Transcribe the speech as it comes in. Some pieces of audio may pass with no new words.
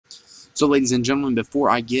So ladies and gentlemen,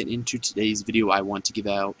 before I get into today's video, I want to give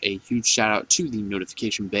out a huge shout out to the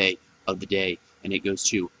notification bay of the day, and it goes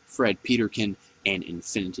to Fred Peterkin and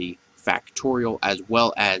Infinity Factorial, as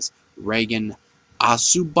well as Reagan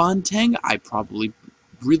Asubanteng. I probably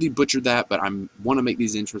really butchered that, but I want to make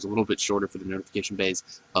these intros a little bit shorter for the notification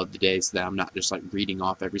bays of the day so that I'm not just like reading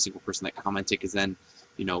off every single person that commented, because then,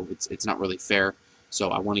 you know, it's not really fair.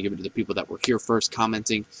 So I want to give it to the people that were here first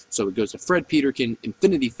commenting. So it goes to Fred Peterkin,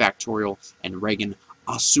 Infinity Factorial, and Reagan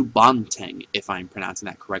Asubanteng, if I'm pronouncing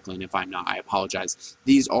that correctly, and if I'm not, I apologize.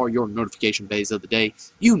 These are your notification bays of the day.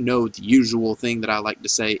 You know the usual thing that I like to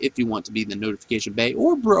say. If you want to be the notification bay,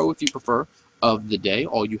 or bro if you prefer, of the day,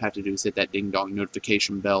 all you have to do is hit that ding dong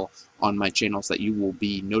notification bell on my channel so that you will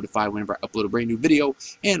be notified whenever I upload a brand new video,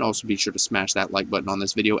 and also be sure to smash that like button on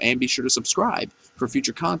this video and be sure to subscribe for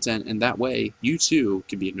future content, and that way you too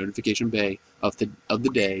can be a notification bay of the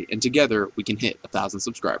day, and together we can hit 1,000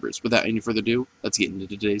 subscribers. Without any further ado, let's get into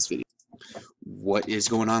today's video. What is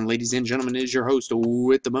going on, ladies and gentlemen? It is your host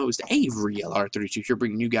with the most, Avery LR32 here,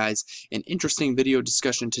 bringing you guys an interesting video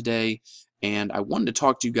discussion today, and I wanted to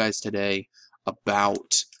talk to you guys today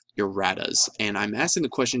about erratas, and I'm asking the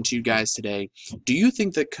question to you guys today: do you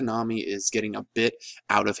think that Konami is getting a bit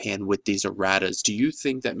out of hand with these erratas? Do you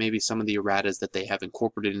think that maybe some of the erratas that they have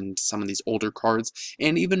incorporated into some of these older cards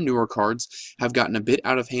and even newer cards have gotten a bit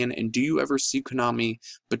out of hand? And do you ever see Konami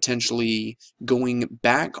potentially going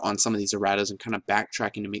back on some of these erratas and kind of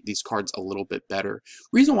backtracking to make these cards a little bit better?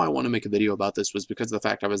 Reason why I want to make a video about this was because of the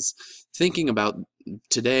fact I was thinking about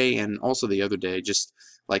today and also the other day, just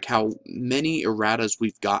like how many erratas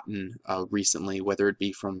we've gotten recently, whether it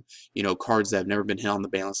be from, you know, cards that have never been hit on the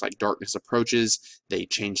ban list, like Darkness Approaches. They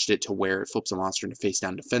changed it to where it flips a monster into face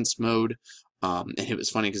down defense mode. And it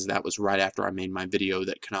was funny because that was right after I made my video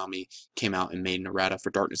that Konami came out and made an errata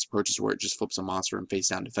for Darkness Approaches, where it just flips a monster in face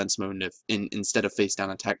down defense mode instead of face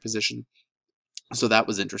down attack position. So that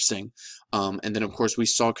was interesting. And then, of course, we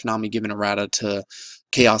saw Konami give an errata to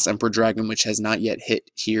Chaos Emperor Dragon, which has not yet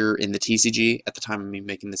hit here in the TCG at the time of me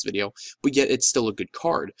making this video, but yet it's still a good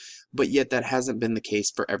card. But yet that hasn't been the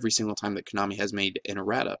case for every single time that Konami has made an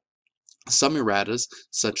errata. Some erratas,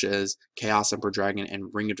 such as Chaos Emperor Dragon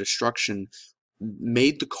and Ring of Destruction,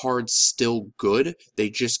 made the cards still good. They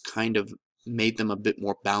just kind of made them a bit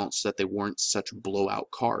more balanced so that they weren't such blowout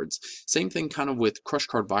cards. Same thing kind of with Crush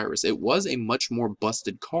Card Virus. It was a much more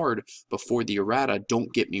busted card before the errata,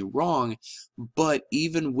 don't get me wrong, but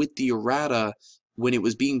even with the errata, when it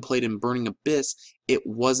was being played in Burning Abyss, it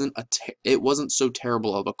wasn't so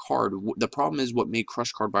terrible of a card. The problem is, what made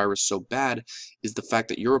Crush Card Virus so bad is the fact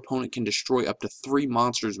that your opponent can destroy up to 3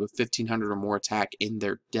 monsters with 1,500 or more attack in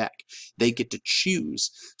their deck. They get to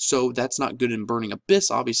choose, so that's not good in Burning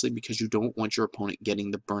Abyss, obviously, because you don't want your opponent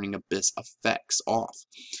getting the Burning Abyss effects off.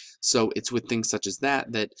 So it's with things such as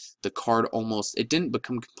that that the card almost, it didn't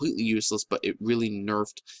become completely useless, but it really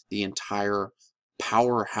nerfed the entire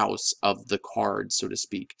powerhouse of the card, so to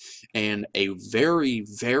speak. And a very,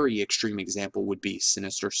 very extreme example would be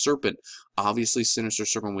Sinister Serpent. Obviously, Sinister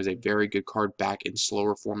Serpent was a very good card back in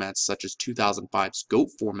slower formats such as 2005's GOAT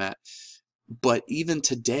format, but even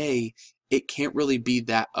today, it can't really be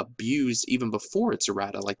that abused even before its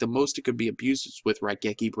errata. Like, the most it could be abused is with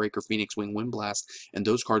Raigeki Breaker, Phoenix Wing, Wind Blast, and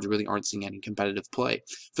those cards really aren't seeing any competitive play.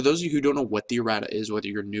 For those of you who don't know what the errata is, whether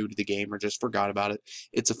you're new to the game or just forgot about it,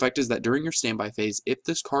 its effect is that during your standby phase, if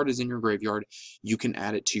this card is in your graveyard, you can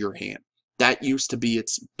add it to your hand. That used to be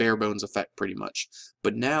its bare bones effect, pretty much.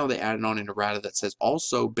 But now they added on an errata that says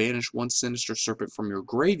also banish 1 Sinister Serpent from your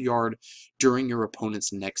graveyard during your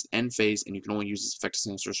opponent's next end phase, and you can only use this effect of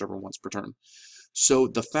Sinister Serpent once per turn. So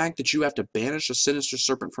the fact that you have to banish a Sinister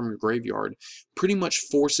Serpent from your graveyard pretty much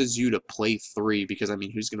forces you to play 3, because, I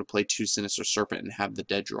mean, who's going to play 2 Sinister Serpent and have the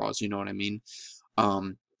dead draws, you know what I mean?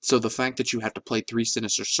 So the fact that you have to play 3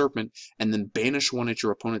 Sinister Serpent and then banish 1 at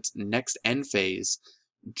your opponent's next end phase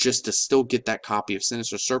just to still get that copy of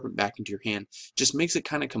Sinister Serpent back into your hand just makes it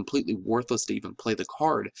kind of completely worthless to even play the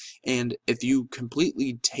card. And if you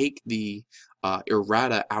completely take the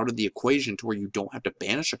errata out of the equation to where you don't have to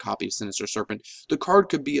banish a copy of Sinister Serpent, the card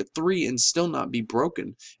could be a 3 and still not be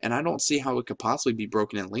broken. And I don't see how it could possibly be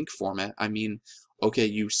broken in Link format. I mean, okay,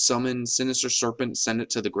 you summon Sinister Serpent, send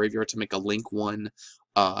it to the graveyard to make a Link 1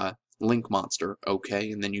 Link monster,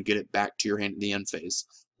 okay, and then you get it back to your hand in the end phase.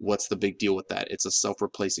 What's the big deal with that? It's a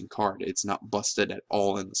self-replacing card. It's not busted at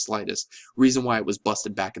all in the slightest. Reason why it was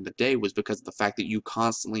busted back in the day was because of the fact that you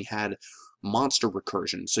constantly had monster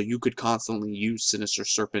recursion, so you could constantly use Sinister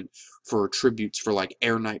Serpent for tributes for like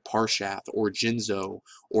Air Knight Parshath or Jinzo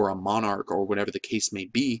or a Monarch or whatever the case may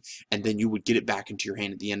be, and then you would get it back into your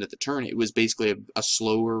hand at the end of the turn. It was basically a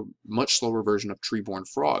slower, much slower version of Treeborn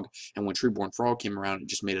Frog, and when Treeborn Frog came around, it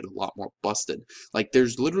just made it a lot more busted. Like,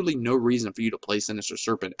 there's literally no reason for you to play Sinister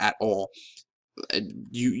Serpent at all.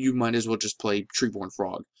 You might as well just play Treeborn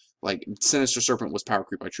Frog. Like, Sinister Serpent was power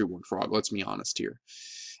creep by Treeborn Frog, let's be honest here.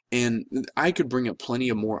 And I could bring up plenty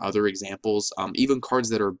of more other examples. Even cards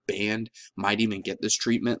that are banned might even get this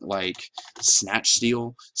treatment, like Snatch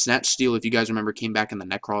Steal. Snatch Steal, if you guys remember, came back in the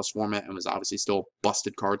Necros format and was obviously still a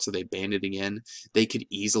busted card, so they banned it again. They could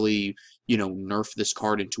easily, you know, nerf this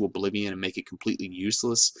card into oblivion and make it completely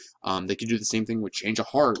useless. They could do the same thing with Change of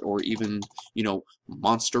Heart, or even, you know,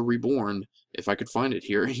 Monster Reborn, if I could find it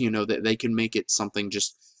here. You know, that they can make it something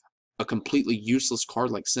just a completely useless card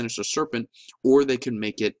like Sinister Serpent, or they can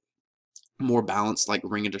make it more balanced like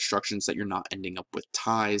Ring of Destructions that you're not ending up with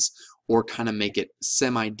ties, or kind of make it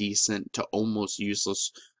semi-decent to almost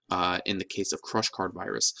useless in the case of Crush Card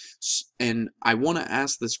Virus. And I want to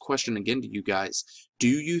ask this question again to you guys. Do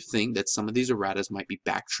you think that some of these erratas might be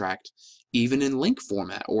backtracked even in Link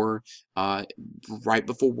format, or right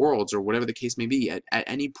before Worlds, or whatever the case may be? At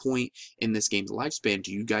any point in this game's lifespan,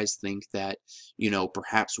 do you guys think that, you know,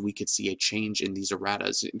 perhaps we could see a change in these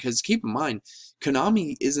erratas? Because keep in mind,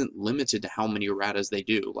 Konami isn't limited to how many erratas they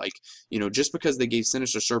do. Like, you know, just because they gave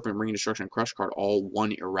Sinister Serpent, Ring of Destruction, and Crush Card all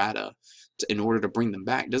one errata in order to bring them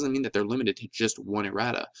back, doesn't mean that they're limited to just one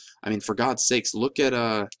errata. I mean, for God's sakes, look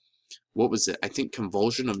at what was it? I think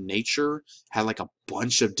Convulsion of Nature had like a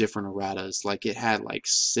bunch of different erratas. Like, it had like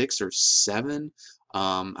 6 or 7.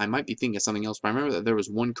 I might be thinking of something else, but I remember that there was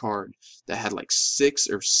one card that had like 6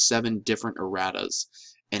 or 7 different erratas,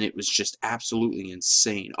 and it was just absolutely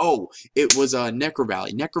insane. Oh, it was Necro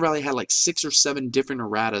Valley. Necro Valley had like 6 or 7 different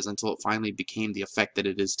erratas until it finally became the effect that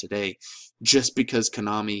it is today, just because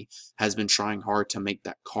Konami has been trying hard to make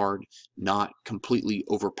that card not completely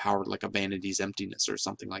overpowered like a Vanity's Emptiness or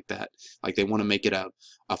something like that. Like, they want to make it a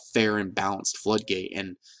fair and balanced floodgate.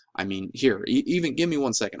 And I mean, here, even give me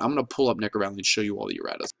 1 second. I'm going to pull up Necro Valley and show you all the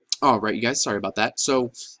erratas. Alright, you guys, sorry about that.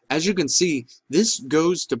 So, as you can see, this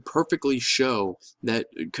goes to perfectly show that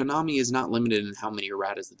Konami is not limited in how many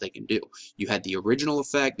erratas that they can do. You had the original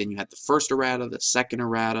effect, then you had the first errata, the second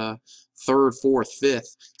errata, third, fourth,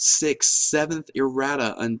 fifth, sixth, seventh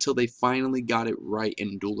errata, until they finally got it right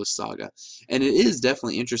in Duelist Saga. And it is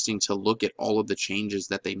definitely interesting to look at all of the changes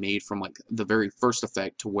that they made from like the very first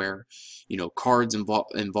effect to where, you know, cards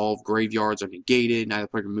involve graveyards are negated, neither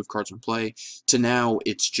player can move cards from play, to now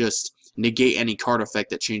it's just negate any card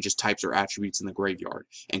effect that changes types or attributes in the graveyard,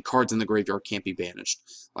 and cards in the graveyard can't be banished.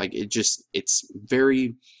 Like, it's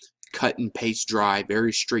very cut and paste dry,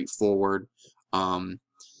 very straightforward.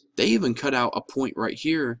 They even cut out a point right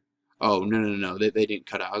here. Oh, no, they didn't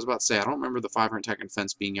cut out. I was about to say, I don't remember the 500 attack and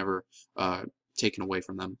defense being ever taken away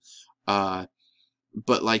from them.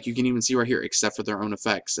 But like, you can even see right here, except for their own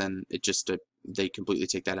effects, and it just they completely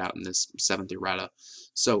take that out in this 7th errata.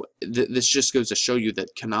 So this just goes to show you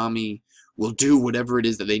that Konami will do whatever it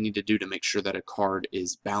is that they need to do to make sure that a card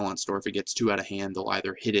is balanced, or if it gets too out of hand, they'll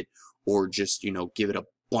either hit it or just, you know, give it a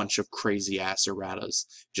bunch of crazy ass erratas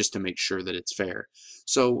just to make sure that it's fair.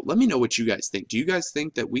 So let me know what you guys think. Do you guys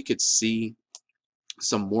think that we could see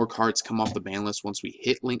some more cards come off the ban list once we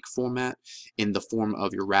hit Link format in the form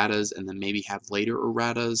of erratas, and then maybe have later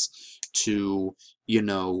erratas to, you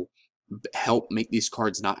know, help make these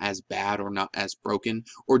cards not as bad or not as broken?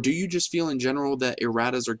 Or do you just feel in general that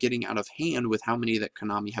erratas are getting out of hand with how many that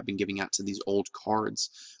Konami have been giving out to these old cards?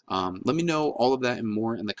 Let me know all of that and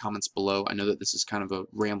more in the comments below. I know that this is kind of a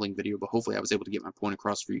rambling video, but hopefully I was able to get my point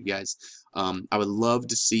across for you guys. I would love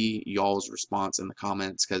to see y'all's response in the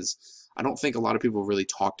comments, because I don't think a lot of people really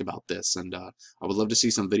talked about this, and I would love to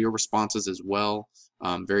see some video responses as well.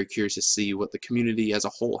 I'm very curious to see what the community as a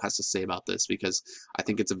whole has to say about this, because I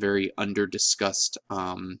think it's a very under-discussed,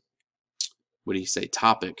 what do you say,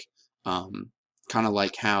 topic. Kind of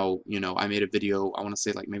like how, you know, I made a video, I want to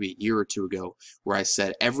say like maybe a year or 2 ago, where I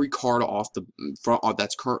said every card off the front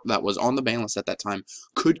that was on the ban list at that time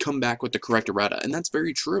could come back with the correct errata, and that's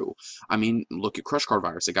very true. I mean, look at Crush Card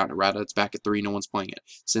Virus. It got an errata, it's back at 3, no one's playing it.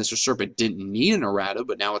 Sinister Serpent didn't need an errata,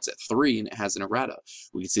 but now it's at 3 and it has an errata.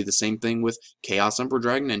 We can see the same thing with Chaos Emperor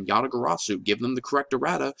Dragon and Yatagarasu. Give them the correct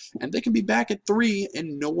errata, and they can be back at 3,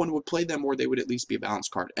 and no one would play them, or they would at least be a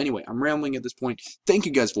balanced card. Anyway, I'm rambling at this point. Thank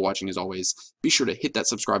you guys for watching as always. Be sure to hit that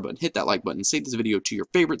subscribe button, hit that like button, save this video to your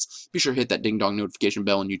favorites. Be sure to hit that ding dong notification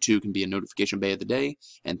bell, and you too can be a notification bay of the day.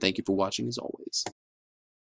 And thank you for watching as always.